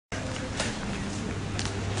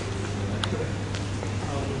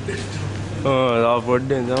Oh,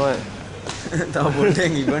 පොඩ්ඩෙන් තමයි. තව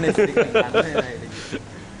පොඩ්ඩෙන් ඉවනේ ටිකක් ගන්න නෑ.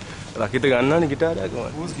 Rakita ගන්නවනේ ගිටාරයක්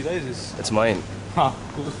කොහොමද? Whose guitar is this? It's mine. Ha.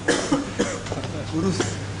 Urus.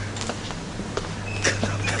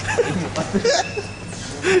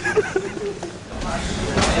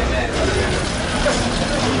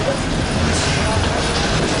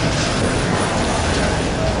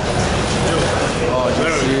 Oh,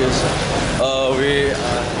 serious. We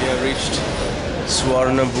have reached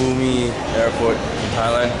Swarnabhumi Airport in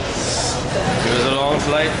Thailand. It was a long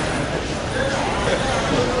flight.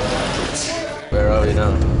 Where are we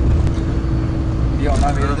now? We are on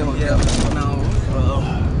our way to the hotel now.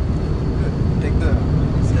 Take the.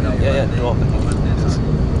 Yeah, walk.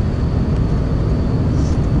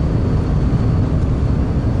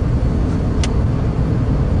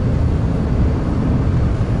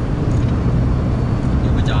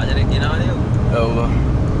 Over.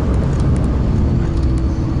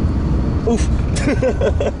 Oof.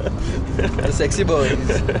 Sexy boy.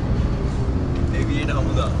 Maybe it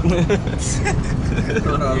hamuda.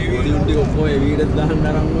 Body unti oppo heavy ed dahanna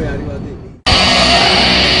aran oy ari wadi.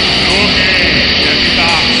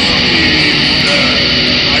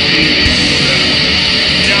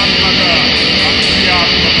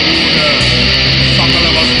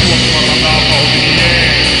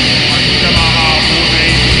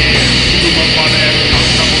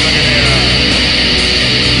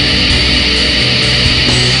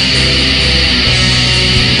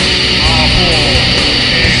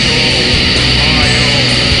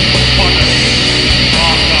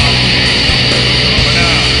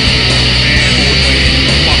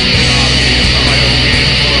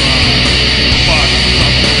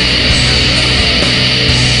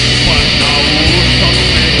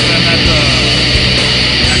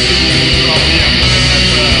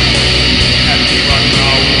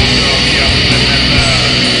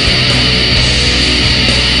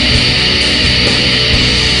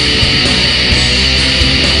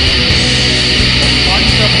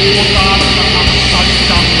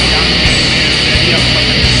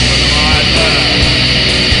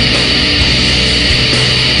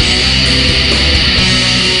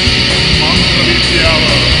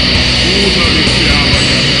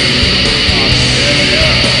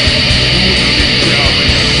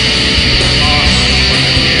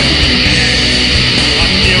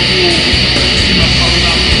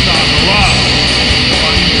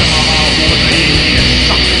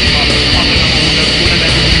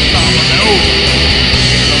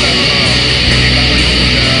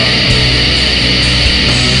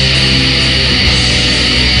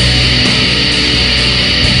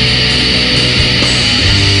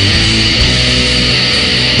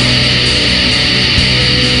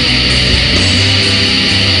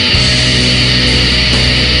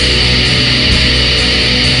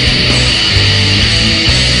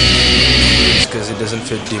 Doesn't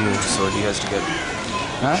fit Dimu, so he has to get.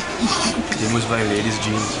 Huh? Dimu's buying ladies'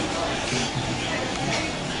 jeans.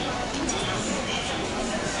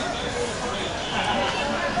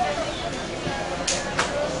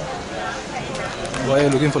 Why are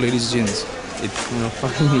you looking for ladies' jeans? It's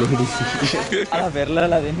fucking ladies. Ala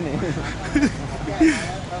perlala denne.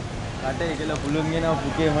 Kate ekela pulun gena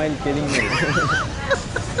puke mile kelling.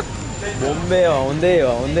 Bombay onde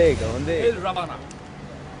onde. El Ravana.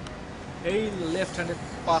 A left-handed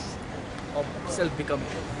path of self-becoming.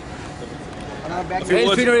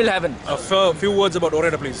 Male funeral heaven. A few words about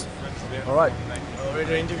Orator, please. Alright.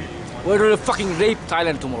 Orator interview. We're going to fucking rape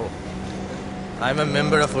Thailand tomorrow. I'm a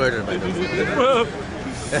member of Orator, by the way.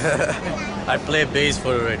 I play bass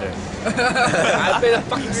for Orator. I play the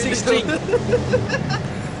fucking 6-string.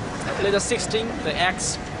 I play the 6-string, the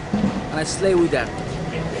axe, and I slay with that.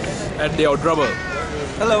 And they are drummer.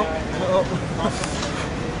 Hello.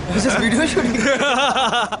 This is video shooting.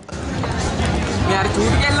 यार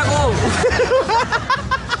छूट के लगो.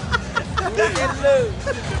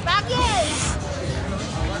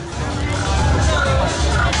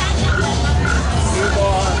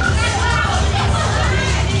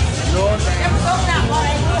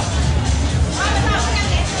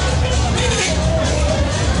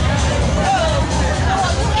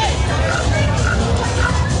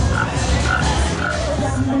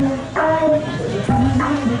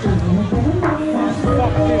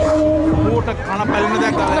 खाना पहले में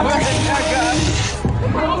देखता है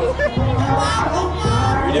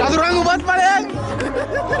Orang ubat paling.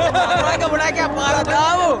 Mereka budak क्या पारा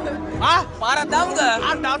दाम? हाँ पारा दाम का?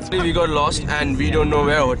 We got lost and we don't know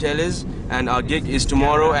where our hotel is, and our gig is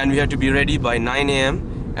tomorrow and we have to be ready by 9 a.m.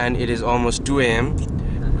 and it is almost 2 a.m.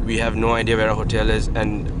 We have no idea where our hotel is,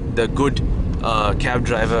 and the good cab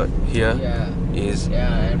driver here is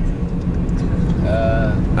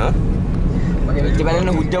Huh?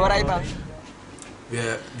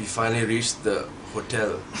 We finally reached the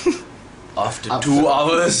hotel after 2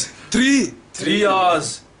 hours. 3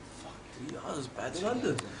 hours. Fuck, 3 hours.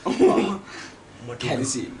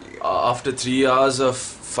 After 3 hours of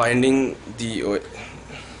finding the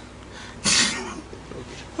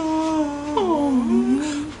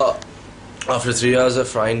after 3 hours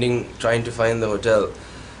of trying to find the hotel,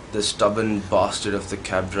 the stubborn bastard of the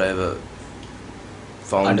cab driver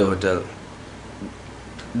found the hotel.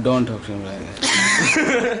 Don't talk to him like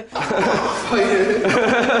that.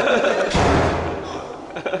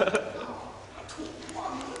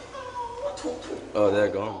 Oh, they're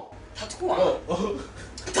gone.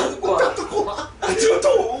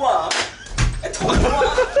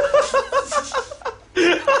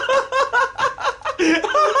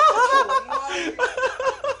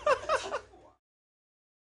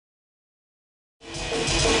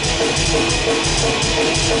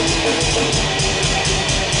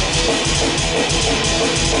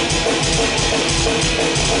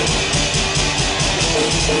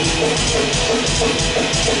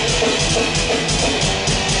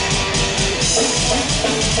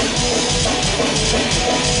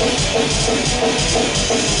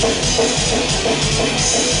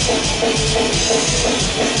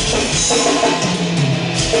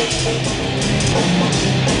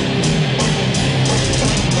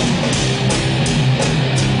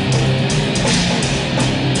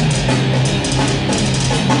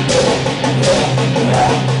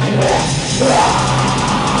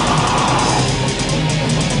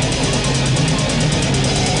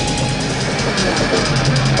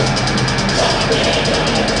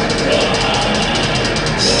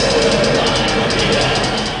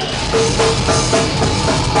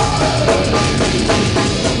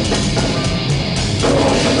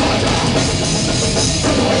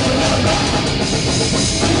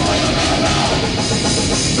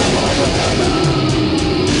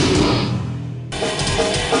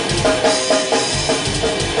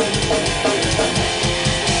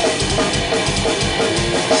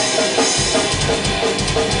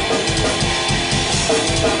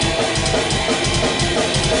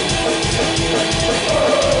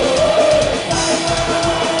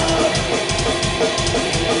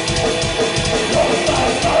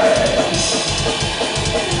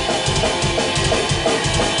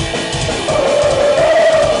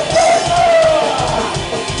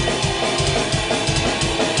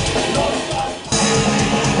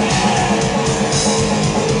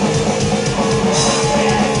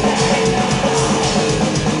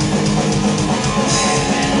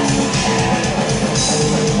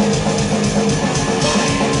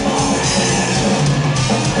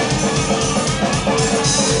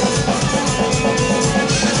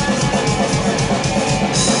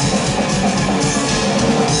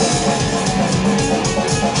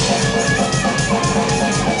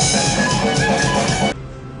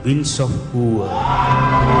 Winds of War.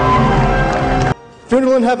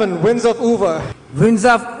 Funeral in Heaven, Winds of Uva. Winds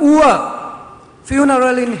of War.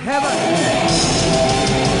 Funeral in Heaven.